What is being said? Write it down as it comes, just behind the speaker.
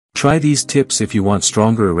Try these tips if you want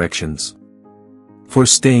stronger erections. For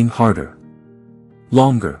staying harder.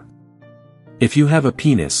 Longer. If you have a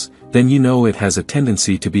penis, then you know it has a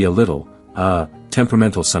tendency to be a little,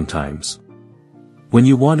 temperamental sometimes. When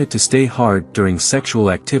you want it to stay hard during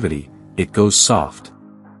sexual activity, it goes soft.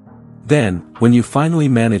 Then, when you finally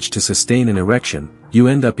manage to sustain an erection, you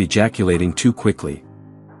end up ejaculating too quickly.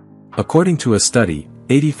 According to a study,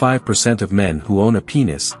 85% of men who own a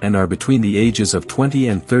penis and are between the ages of 20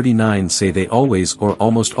 and 39 say they always or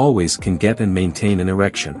almost always can get and maintain an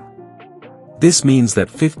erection. This means that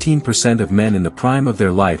 15% of men in the prime of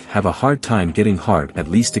their life have a hard time getting hard at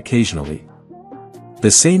least occasionally.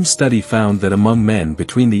 The same study found that among men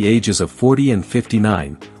between the ages of 40 and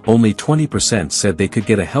 59, only 20% said they could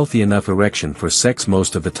get a healthy enough erection for sex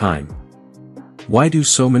most of the time. Why do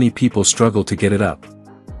so many people struggle to get it up?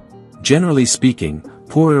 Generally speaking,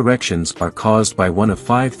 poor erections are caused by one of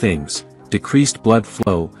 5 things: decreased blood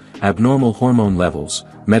flow, abnormal hormone levels,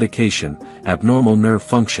 medication, abnormal nerve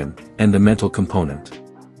function, and a mental component.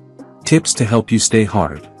 Tips to help you stay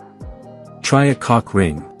hard. Try a cock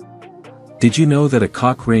ring. Did you know that a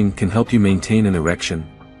cock ring can help you maintain an erection?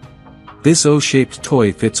 This O-shaped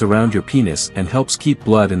toy fits around your penis and helps keep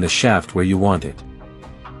blood in the shaft where you want it.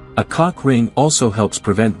 A cock ring also helps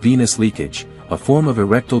prevent venous leakage, a form of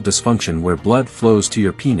erectile dysfunction where blood flows to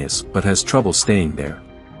your penis but has trouble staying there.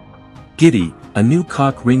 Giddy, a new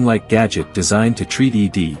cock ring-like gadget designed to treat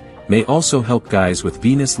ED, may also help guys with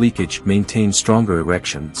venous leakage maintain stronger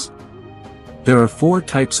erections. There are 4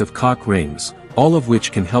 types of cock rings, all of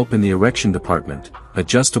which can help in the erection department: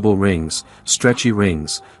 adjustable rings, stretchy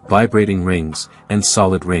rings, vibrating rings, and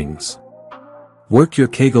solid rings. Work your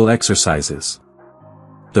Kegel exercises.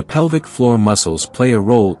 The pelvic floor muscles play a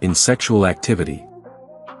role in sexual activity.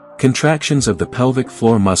 Contractions of the pelvic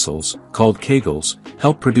floor muscles, called Kegels,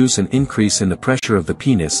 help produce an increase in the pressure of the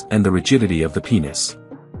penis and the rigidity of the penis.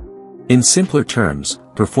 In simpler terms,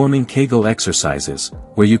 performing Kegel exercises,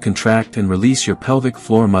 where you contract and release your pelvic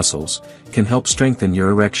floor muscles, can help strengthen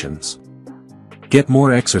your erections. Get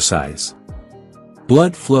more exercise.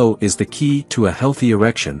 Blood flow is the key to a healthy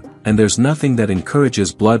erection, and there's nothing that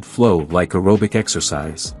encourages blood flow like aerobic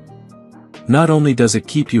exercise. Not only does it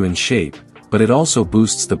keep you in shape, but it also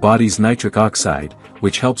boosts the body's nitric oxide,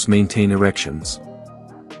 which helps maintain erections.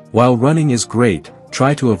 While running is great,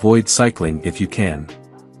 try to avoid cycling if you can.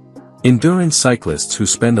 Endurance cyclists who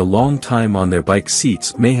spend a long time on their bike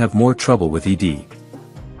seats may have more trouble with ED.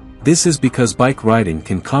 This is because bike riding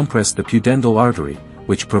can compress the pudendal artery,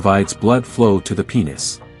 which provides blood flow to the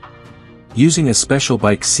penis. Using a special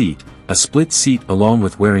bike seat, a split seat along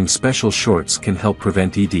with wearing special shorts can help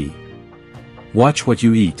prevent ED. Watch what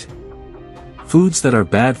you eat. Foods that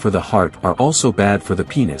are bad for the heart are also bad for the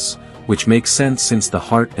penis, which makes sense since the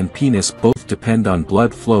heart and penis both depend on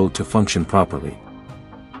blood flow to function properly.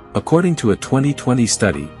 According to a 2020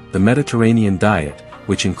 study, the Mediterranean diet,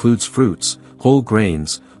 which includes fruits, whole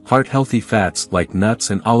grains, heart-healthy fats like nuts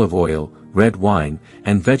and olive oil, red wine,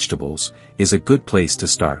 and vegetables, is a good place to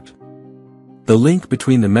start. The link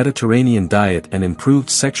between the Mediterranean diet and improved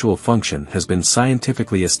sexual function has been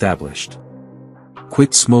scientifically established.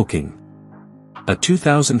 Quit smoking. A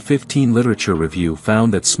 2015 literature review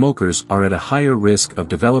found that smokers are at a higher risk of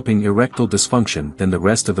developing erectile dysfunction than the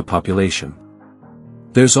rest of the population.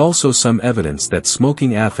 There's also some evidence that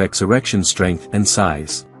smoking affects erection strength and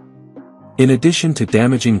size. In addition to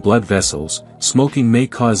damaging blood vessels, smoking may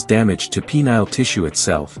cause damage to penile tissue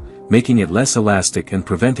itself, making it less elastic and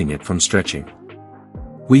preventing it from stretching.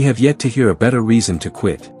 We have yet to hear a better reason to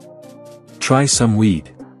quit. Try some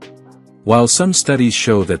weed. While some studies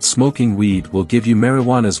show that smoking weed will give you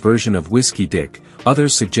marijuana's version of whiskey dick,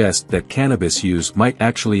 others suggest that cannabis use might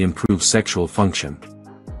actually improve sexual function.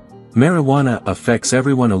 Marijuana affects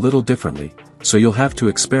everyone a little differently, so you'll have to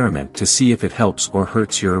experiment to see if it helps or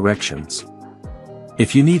hurts your erections.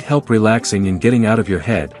 If you need help relaxing and getting out of your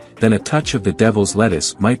head, then a touch of the devil's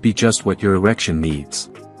lettuce might be just what your erection needs.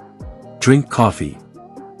 Drink coffee.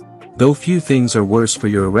 Though few things are worse for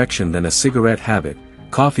your erection than a cigarette habit,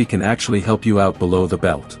 coffee can actually help you out below the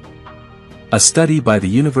belt. A study by the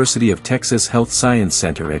University of Texas Health Science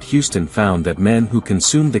Center at Houston found that men who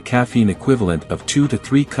consumed the caffeine equivalent of 2 to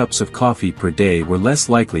 3 cups of coffee per day were less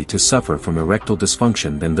likely to suffer from erectile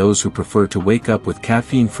dysfunction than those who prefer to wake up with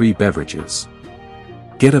caffeine-free beverages.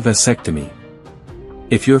 Get a vasectomy.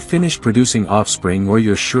 If you're finished producing offspring or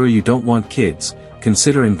you're sure you don't want kids,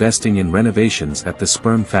 consider investing in renovations at the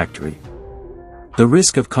sperm factory. The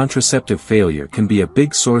risk of contraceptive failure can be a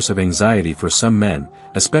big source of anxiety for some men,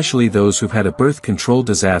 especially those who've had a birth control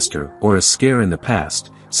disaster or a scare in the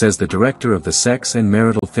past, says the director of the Sex and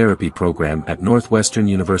Marital Therapy program at Northwestern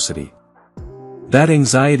University. That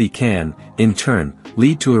anxiety can, in turn,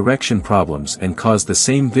 lead to erection problems and cause the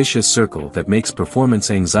same vicious circle that makes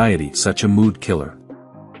performance anxiety such a mood killer.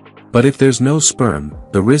 But if there's no sperm,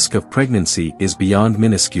 the risk of pregnancy is beyond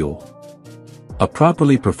minuscule. A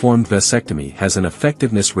properly performed vasectomy has an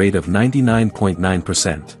effectiveness rate of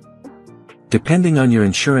 99.9%. Depending on your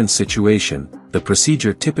insurance situation, the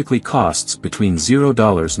procedure typically costs between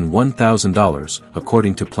 $0 and $1,000,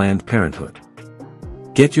 according to Planned Parenthood.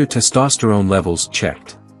 Get your testosterone levels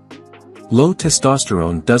checked. Low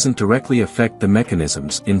testosterone doesn't directly affect the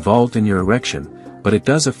mechanisms involved in your erection, but it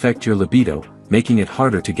does affect your libido, making it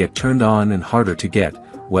harder to get turned on and harder to get,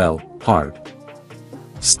 well, hard.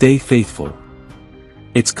 Stay faithful.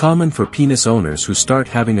 It's common for penis owners who start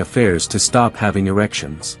having affairs to stop having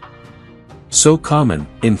erections. So common,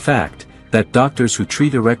 in fact, that doctors who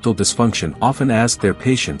treat erectile dysfunction often ask their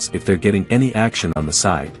patients if they're getting any action on the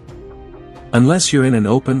side. Unless you're in an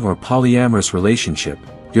open or polyamorous relationship,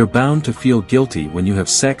 you're bound to feel guilty when you have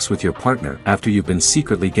sex with your partner after you've been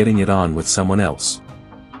secretly getting it on with someone else.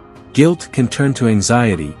 Guilt can turn to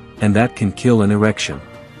anxiety, and that can kill an erection.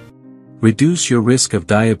 Reduce your risk of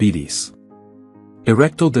diabetes.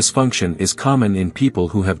 Erectile dysfunction is common in people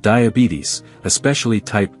who have diabetes, especially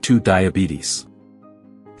type 2 diabetes.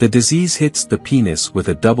 The disease hits the penis with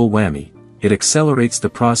a double whammy. It accelerates the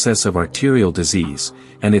process of arterial disease,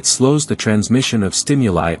 and it slows the transmission of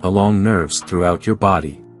stimuli along nerves throughout your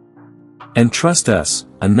body. And trust us,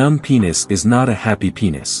 a numb penis is not a happy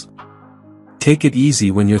penis. Take it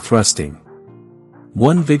easy when you're thrusting.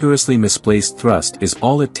 One vigorously misplaced thrust is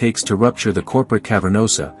all it takes to rupture the corpora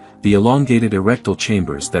cavernosa, the elongated erectile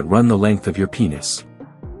chambers that run the length of your penis.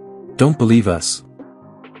 Don't believe us?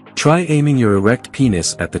 Try aiming your erect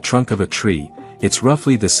penis at the trunk of a tree. It's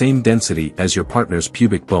roughly the same density as your partner's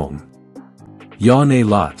pubic bone. Yawn a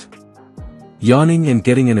lot. Yawning and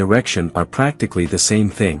getting an erection are practically the same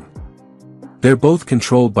thing. They're both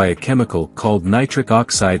controlled by a chemical called nitric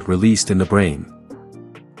oxide released in the brain.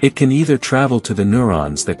 It can either travel to the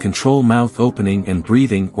neurons that control mouth opening and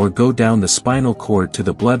breathing or go down the spinal cord to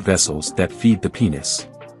the blood vessels that feed the penis.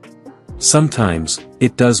 Sometimes,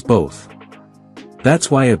 it does both. That's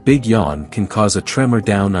why a big yawn can cause a tremor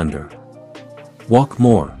down under. Walk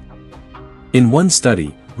more. In one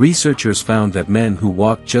study, researchers found that men who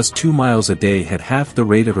walked just 2 miles a day had half the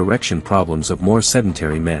rate of erection problems of more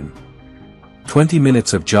sedentary men. 20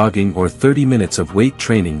 minutes of jogging or 30 minutes of weight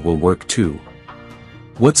training will work too.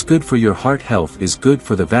 What's good for your heart health is good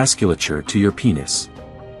for the vasculature to your penis.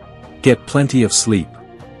 Get plenty of sleep.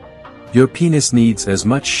 Your penis needs as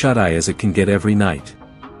much shut-eye as it can get every night.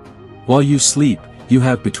 While you sleep, you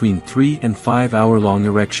have between 3 and 5 hour-long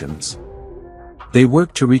erections. They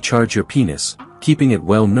work to recharge your penis, keeping it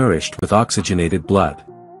well nourished with oxygenated blood.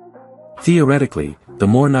 Theoretically, the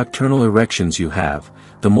more nocturnal erections you have,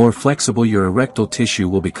 the more flexible your erectile tissue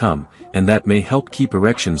will become, and that may help keep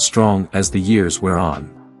erections strong as the years wear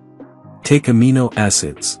on. Take amino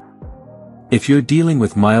acids. If you're dealing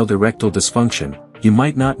with mild erectile dysfunction, you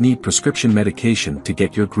might not need prescription medication to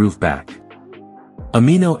get your groove back.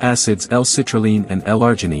 Amino acids L-citrulline and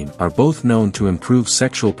L-arginine are both known to improve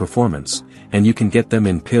sexual performance, and you can get them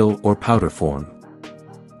in pill or powder form.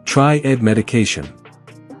 Try ED medication.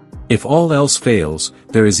 If all else fails,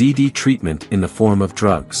 there is ED treatment in the form of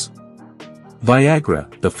drugs. Viagra,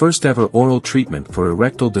 the first ever oral treatment for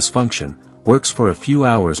erectile dysfunction, works for a few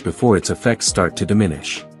hours before its effects start to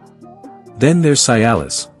diminish. Then there's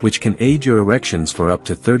Cialis, which can aid your erections for up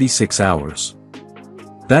to 36 hours.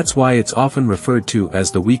 That's why it's often referred to as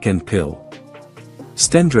the weekend pill.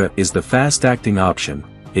 Stendra is the fast-acting option.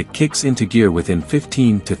 It kicks into gear within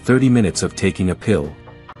 15 to 30 minutes of taking a pill.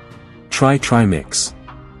 Try Trimix.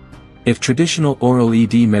 If traditional oral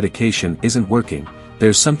ED medication isn't working,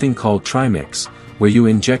 there's something called Trimix, where you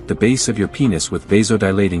inject the base of your penis with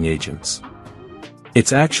vasodilating agents.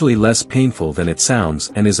 It's actually less painful than it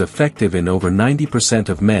sounds and is effective in over 90%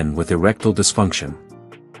 of men with erectile dysfunction.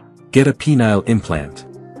 Get a penile implant.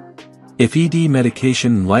 If ED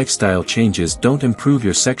medication and lifestyle changes don't improve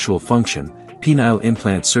your sexual function, penile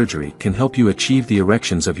implant surgery can help you achieve the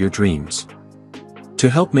erections of your dreams. To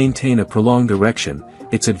help maintain a prolonged erection,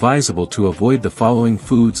 it's advisable to avoid the following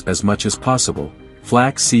foods as much as possible: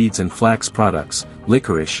 flax seeds and flax products,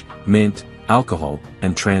 licorice, mint, alcohol,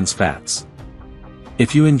 and trans fats.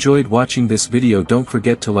 If you enjoyed watching this video, don't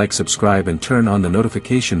forget to like, subscribe and turn on the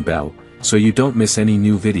notification bell, so you don't miss any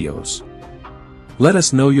new videos. Let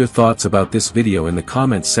us know your thoughts about this video in the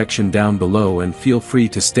comments section down below, and feel free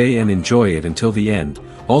to stay and enjoy it until the end.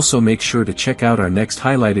 Also make sure to check out our next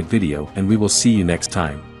highlighted video, and we will see you next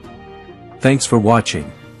time. Thanks for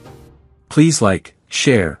watching. Please like,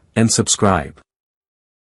 share, and subscribe.